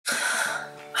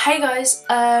Hey guys,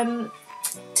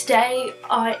 today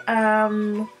I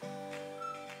am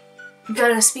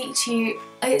going to speak to you.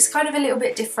 It's kind of a little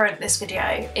bit different, this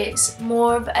video. It's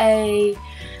more of a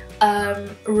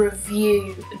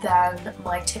review than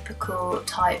my typical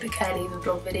type care leaver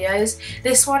blog videos.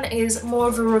 This one is more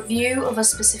of a review of a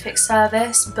specific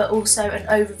service, but also an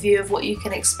overview of what you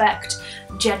can expect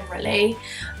generally,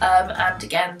 and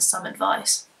again some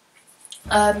advice.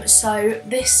 So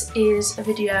this is a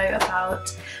video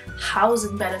about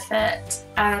housing benefit,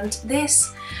 and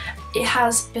it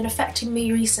has been affecting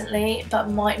me recently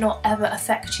but might not ever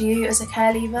affect you as a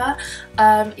care leaver.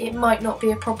 It might not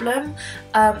be a problem,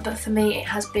 but for me it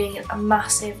has been a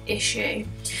massive issue.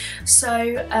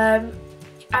 So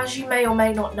as you may or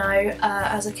may not know,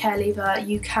 as a care leaver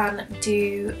you can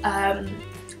do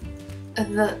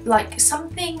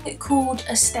something called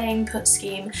a staying put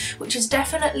scheme, which is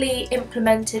definitely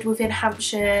implemented within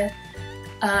Hampshire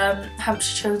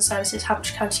Children's Services,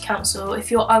 Hampshire County Council. If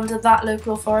you're under that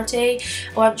local authority,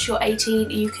 once you're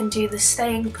 18 you can do the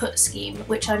staying put scheme,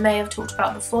 which I may have talked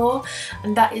about before,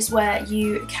 and that is where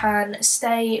you can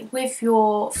stay with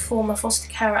your former foster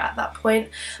carer at that point,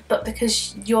 but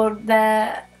because you're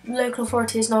there, local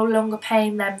authority is no longer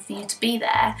paying them for you to be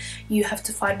there, you have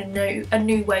to find a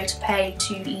new way to pay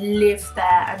to live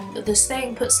there. And the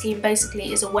staying put scheme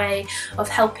basically is a way of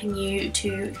helping you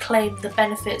to claim the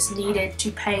benefits needed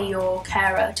to pay your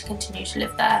carer to continue to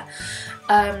live there.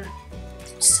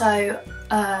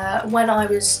 When I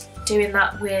was doing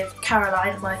that with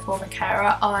Caroline, my former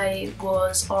carer, I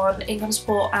was on income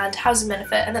support and housing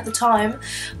benefit, and at the time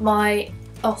my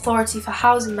authority for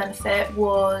housing benefit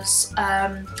was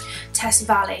Tess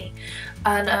Valley,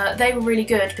 and they were really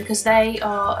good because they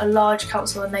are a large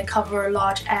council and they cover a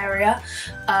large area,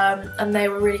 and they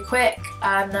were really quick,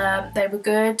 and they were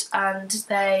good, and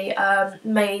they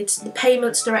made the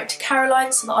payments direct to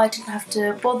Caroline so that I didn't have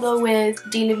to bother with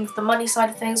dealing with the money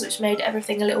side of things, which made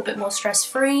everything a little bit more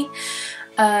stress-free,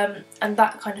 and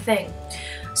that kind of thing.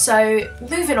 So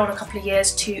moving on a couple of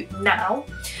years to now,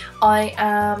 I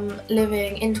am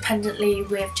living independently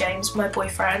with James, my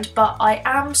boyfriend, but I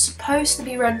am supposed to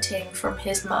be renting from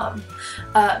his mum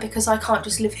because I can't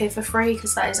just live here for free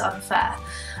because that is unfair.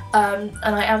 And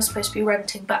I am supposed to be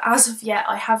renting, but as of yet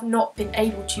I have not been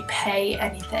able to pay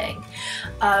anything,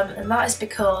 and that is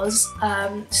because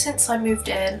since I moved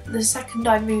in, the second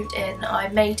I moved in I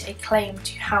made a claim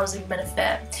to housing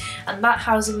benefit, and that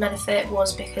housing benefit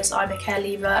was because I'm a care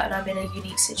leaver and I'm in a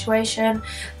unique situation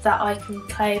that I can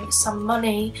claim some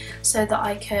money so that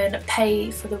I can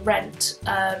pay for the rent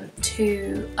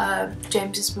to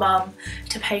James's mum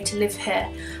to pay to live here.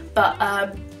 But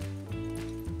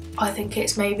I think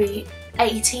it's maybe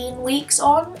 18 weeks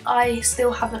on, I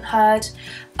still haven't heard.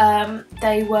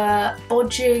 They were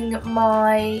bodging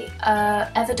my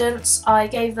evidence. I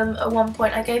gave them, at one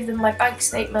point I gave them my bank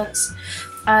statements,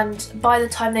 and by the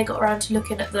time they got around to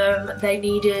looking at them they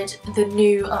needed the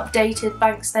new updated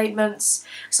bank statements,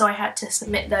 so I had to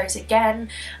submit those again,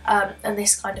 and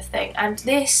this kind of thing. And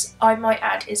this, I might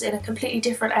add, is in a completely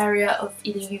different area of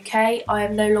the UK. I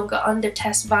am no longer under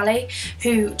Tess Valley,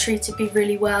 who treated me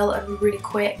really well and really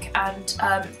quick and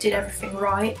did everything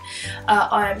right.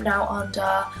 I am now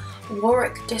under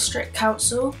Warwick District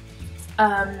Council,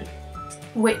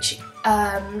 which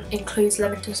includes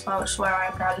Leamington Spa, which is where I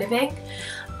am now living,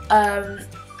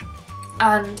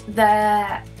 and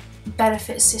their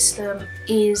benefit system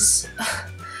is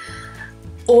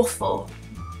awful.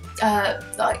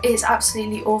 It's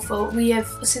absolutely awful. We have,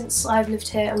 since I've lived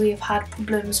here, we have had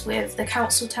problems with the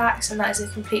council tax, and that is a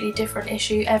completely different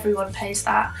issue. Everyone pays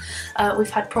that. We've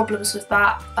had problems with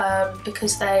that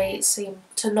because they seem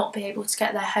to not be able to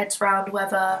get their heads around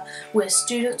whether we're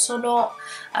students or not,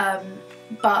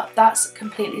 but that's a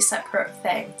completely separate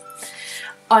thing.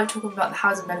 I'm talking about the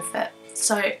housing benefit.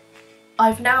 So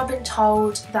I've now been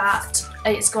told that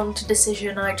it's gone to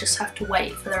decision, I just have to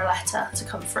wait for their letter to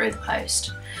come through the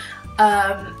post.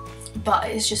 But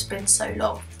it's just been so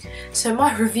long. So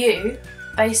my review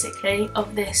basically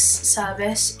of this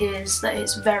service is that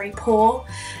it's very poor,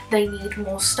 they need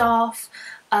more staff,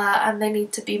 and they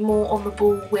need to be more on the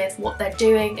ball with what they're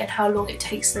doing and how long it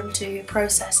takes them to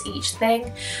process each thing.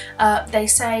 They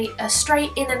say a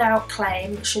straight in and out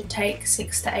claim should take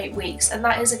 6 to 8 weeks, and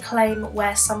that is a claim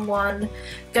where someone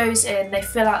goes in, they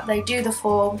fill out, they do the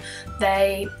form,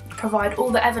 they provide all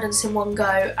the evidence in one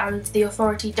go, and the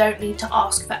authority don't need to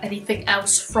ask for anything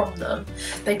else from them.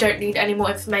 They don't need any more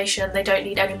information, they don't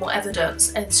need any more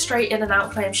evidence. A straight in and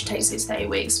out claim should take 6 to 8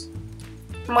 weeks.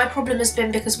 My problem has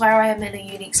been because where I am in a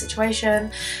unique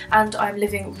situation and I'm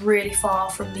living really far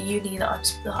from the uni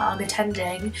that I'm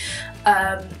attending,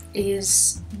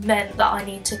 is meant that I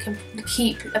need to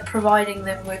keep providing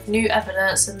them with new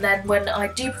evidence, and then when I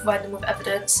do provide them with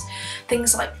evidence,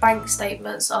 things like bank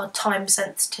statements are time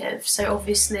sensitive, so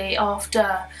obviously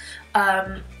after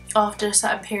a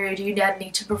certain period you then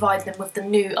need to provide them with the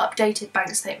new updated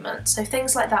bank statement. So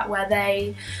things like that where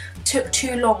they took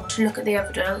too long to look at the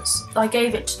evidence, I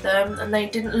gave it to them and they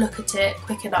didn't look at it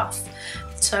quick enough.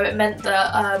 So it meant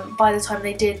that by the time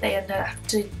they did, they ended up having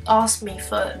to ask me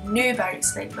for new bank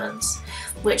statements,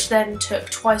 which then took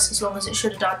twice as long as it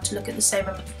should have done to look at the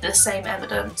same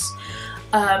evidence,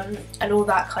 and all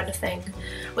that kind of thing,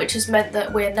 which has meant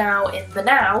that we're now in the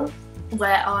now,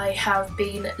 where I have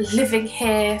been living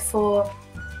here for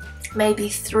maybe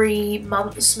 3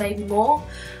 months, maybe more,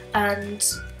 and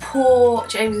poor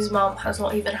James's mum has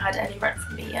not even had any rent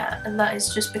from me yet, and that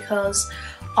is just because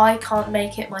I can't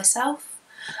make it myself.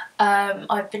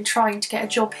 I've been trying to get a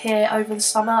job here over the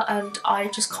summer and I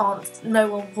just can't, no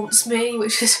one wants me,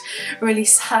 which is really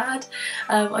sad.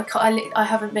 I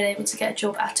haven't been able to get a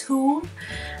job at all,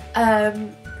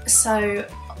 so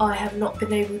I have not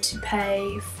been able to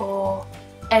pay for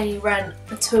any rent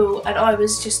at all, and I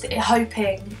was just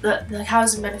hoping that the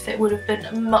housing benefit would have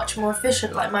been much more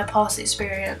efficient like my past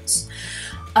experience,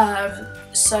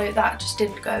 so that just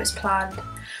didn't go as planned.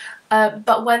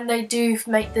 But when they do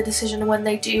make the decision and when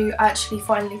they do actually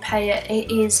finally pay it,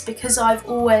 it is because I've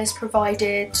always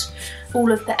provided all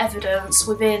of the evidence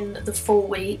within the 4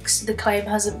 weeks. The claim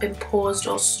hasn't been paused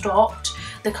or stopped.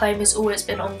 The claim has always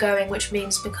been ongoing, which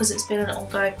means because it's been an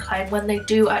ongoing claim, when they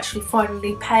do actually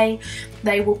finally pay,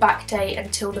 they will backdate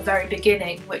until the very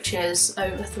beginning, which is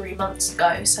over 3 months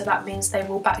ago. So that means they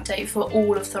will backdate for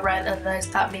all of the rent, and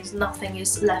that means nothing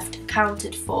is left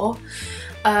accounted for.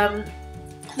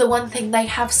 The one thing they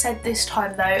have said this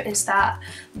time though is that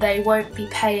they won't be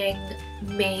paying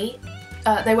me,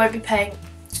 they will be paying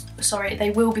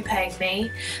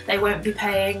me, they won't be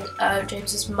paying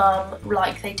James's mum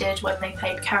like they did when they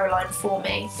paid Caroline for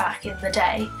me back in the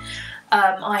day.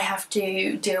 I have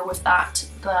to deal with that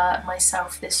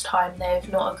myself this time. They have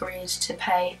not agreed to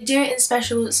pay. They do it in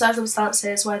special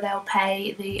circumstances where they'll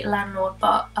pay the landlord,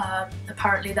 but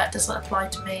apparently that doesn't apply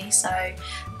to me, so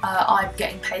I'm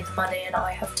getting paid the money and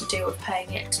I have to deal with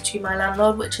paying it to my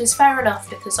landlord, which is fair enough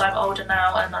because I'm older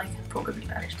now and I can probably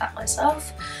manage that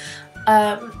myself.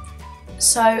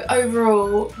 So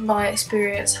overall my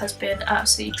experience has been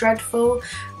absolutely dreadful,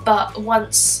 but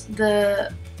once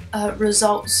the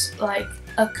results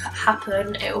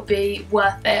happen, it will be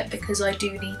worth it because I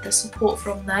do need the support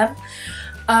from them.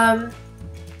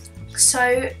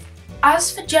 So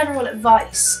as for general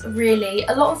advice, really,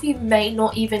 a lot of you may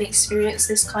not even experience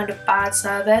this kind of bad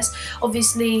service.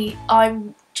 Obviously,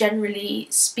 I'm generally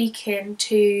speaking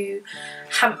to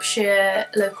Hampshire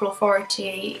local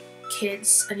authority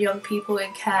kids and young people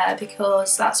in care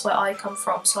because that's where I come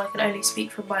from, so I can only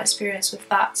speak from my experience with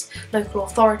that local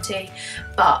authority.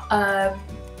 But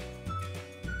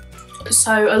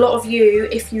so a lot of you,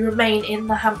 if you remain in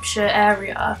the Hampshire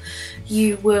area,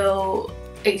 you will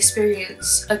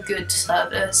experience a good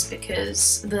service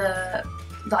because the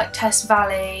Test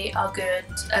Valley are good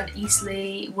and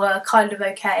Eastleigh were kind of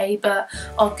okay but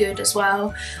are good as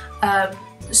well,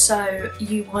 so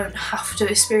you won't have to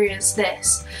experience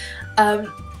this.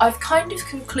 I've kind of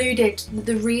concluded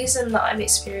the reason that I'm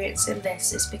experiencing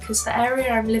this is because the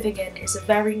area I'm living in is a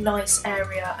very nice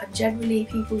area and generally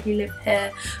people who live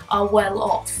here are well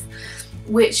off,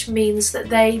 which means that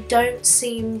they don't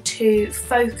seem to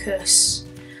focus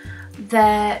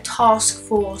their task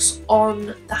force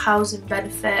on the housing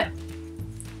benefit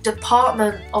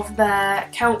department of their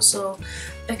council,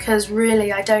 because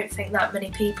really I don't think that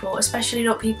many people, especially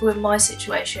not people in my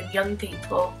situation, young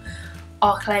people,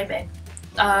 are claiming.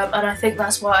 And I think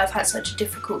that's why I've had such a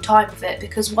difficult time with it,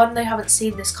 because one, they haven't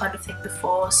seen this kind of thing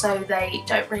before, so they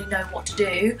don't really know what to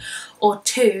do, or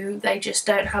two, they just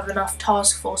don't have enough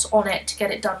task force on it to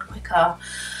get it done quicker.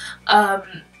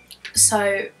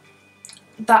 So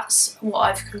that's what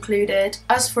I've concluded.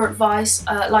 As for advice,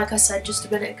 like I said just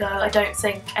a minute ago, I don't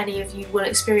think any of you will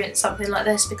experience something like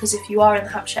this, because if you are in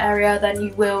the Hampshire area then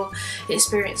you will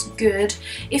experience good.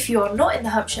 If you're not in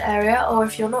the Hampshire area, or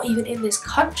if you're not even in this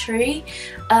country,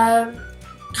 I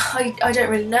don't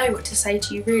really know what to say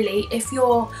to you really. If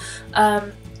you're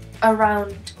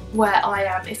around where I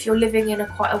am, if you're living in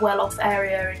quite a well-off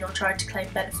area and you're trying to claim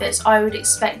benefits, I would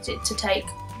expect it to take,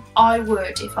 I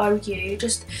would, if I were you,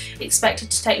 just expect it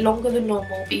to take longer than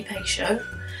normal. Be patient,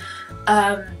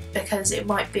 because it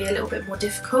might be a little bit more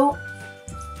difficult.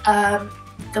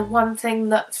 the one thing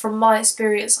that from my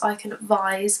experience I can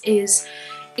advise is,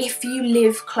 if you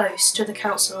live close to the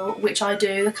council, which I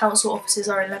do, the council offices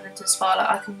are in Leamington Spa, like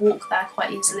I can walk there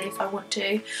quite easily if I want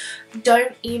to,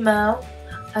 don't email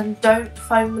and don't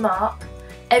phone them up.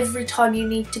 Every time you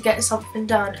need to get something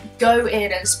done, go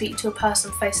in and speak to a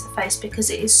person face to face, because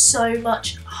it is so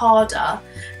much harder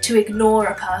to ignore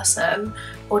a person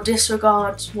or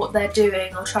disregard what they're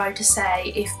doing or trying to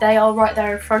say if they are right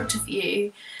there in front of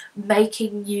you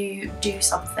making you do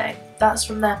something. That's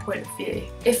from their point of view.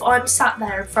 If I'm sat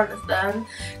there in front of them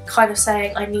kind of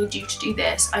saying, I need you to do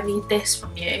this, I need this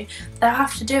from you, they'll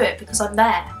have to do it because I'm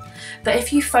there. But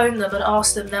if you phone them and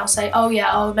ask them, they'll say, oh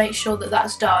yeah, I'll make sure that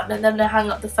that's done, and then they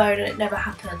hang up the phone and it never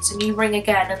happens, and you ring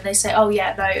again and they say, oh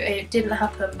yeah, no, it didn't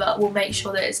happen, but we'll make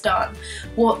sure that it's done.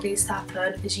 What needs to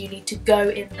happen is you need to go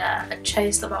in there and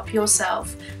chase them up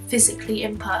yourself, physically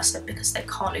in person, because they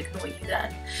can't ignore you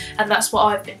then. And that's what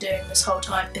I've been doing this whole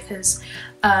time, because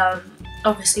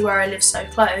obviously where I live so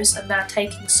close and they're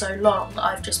taking so long,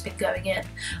 I've just been going in.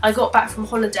 I got back from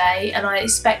holiday and I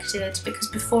expected, because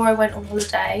before I went on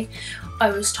holiday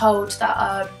I was told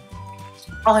that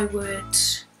I would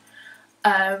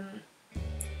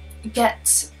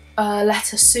get a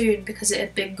letter soon because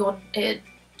it had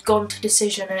gone to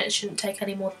decision and it shouldn't take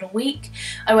any more than a week.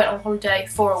 I went on holiday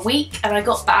for a week and I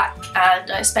got back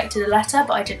and I expected a letter,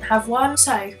 but I didn't have one.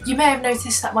 So you may have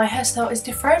noticed that my hairstyle is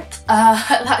different.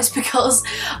 That is because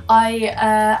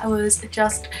I was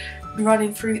just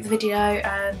running through the video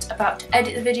and about to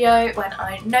edit the video when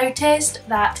I noticed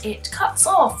that it cuts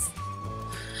off.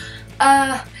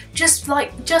 Just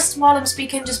while I'm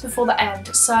speaking, just before the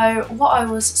end. So what I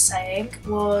was saying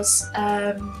was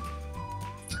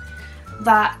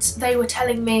that they were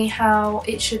telling me how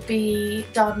it should be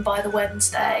done by the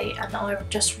Wednesday, and I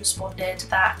just responded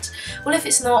that, well, if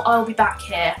it's not, I'll be back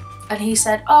here. And he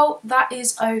said, oh, that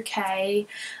is okay.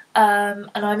 And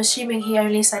I'm assuming he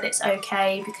only said it's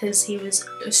okay because he was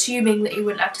assuming that he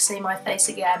wouldn't have to see my face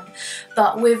again.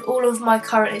 But with all of my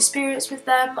current experience with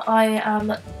them, I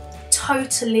am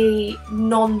totally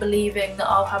non-believing that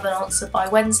I'll have an answer by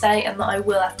Wednesday and that I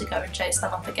will have to go and chase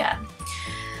them up again.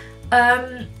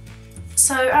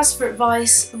 So as for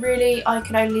advice, really I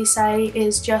can only say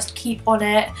is just keep on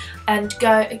it and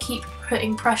keep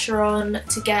putting pressure on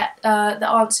to get the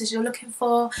answers you're looking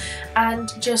for, and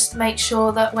just make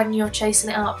sure that when you're chasing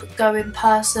it up, go in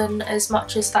person as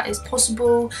much as that is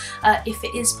possible, if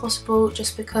it is possible,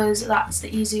 just because that's the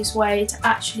easiest way to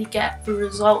actually get the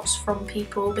results from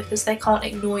people, because they can't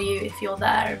ignore you if you're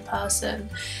there in person.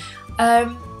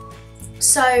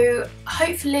 So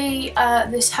hopefully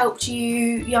this helped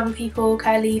you, young people,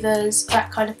 care leavers,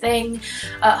 that kind of thing.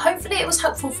 Hopefully it was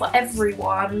helpful for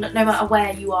everyone, no matter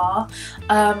where you are,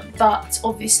 but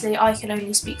obviously I can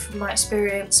only speak from my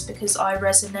experience because I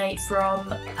resonate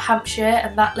from Hampshire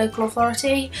and that local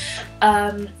authority.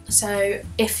 So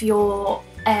if your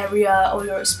area or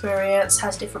your experience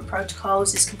has different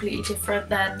protocols, is completely different,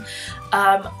 then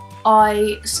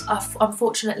I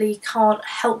unfortunately can't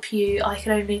help you. I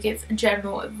can only give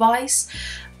general advice.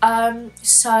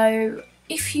 So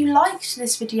if you liked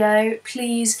this video,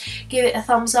 please give it a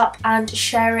thumbs up and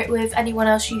share it with anyone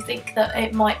else you think that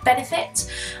it might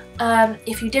benefit.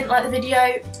 If you didn't like the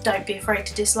video, don't be afraid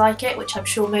to dislike it, which I'm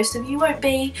sure most of you won't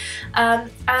be.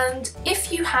 And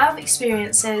if you have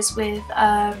experiences with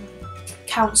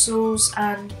councils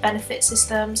and benefit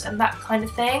systems and that kind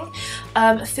of thing,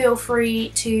 feel free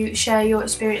to share your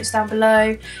experience down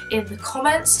below in the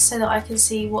comments so that I can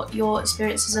see what your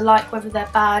experiences are like, whether they're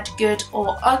bad, good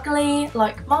or ugly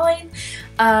like mine.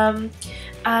 And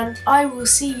I will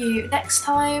see you next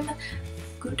time.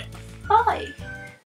 Goodbye.